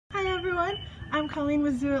everyone, I'm Colleen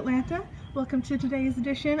with Zoo Atlanta. Welcome to today's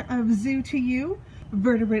edition of Zoo2You,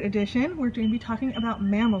 Vertebrate Edition. We're going to be talking about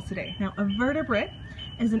mammals today. Now, a vertebrate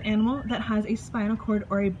is an animal that has a spinal cord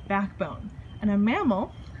or a backbone, and a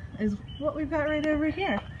mammal is what we've got right over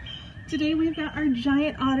here. Today we've got our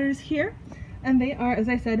giant otters here, and they are, as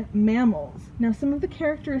I said, mammals. Now, some of the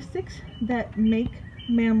characteristics that make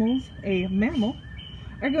mammals a mammal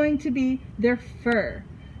are going to be their fur.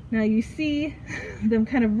 Now you see them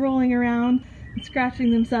kind of rolling around and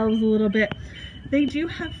scratching themselves a little bit. They do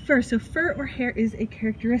have fur, so fur or hair is a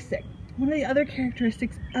characteristic. One of the other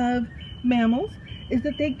characteristics of mammals is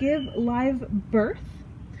that they give live birth,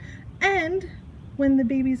 and when the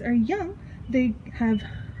babies are young, they have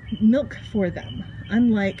milk for them,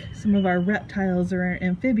 unlike some of our reptiles or our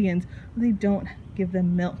amphibians, where they don't give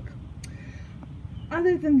them milk.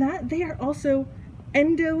 Other than that, they are also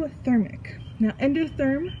endothermic. Now,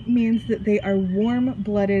 endotherm means that they are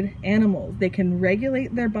warm-blooded animals. They can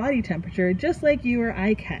regulate their body temperature just like you or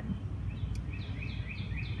I can.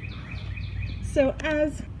 So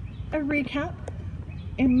as a recap,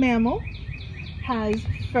 a mammal has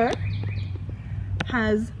fur,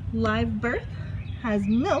 has live birth, has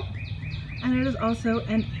milk, and it is also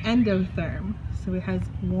an endotherm, so it has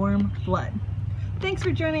warm blood. Thanks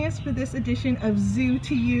for joining us for this edition of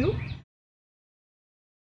Zoo2You.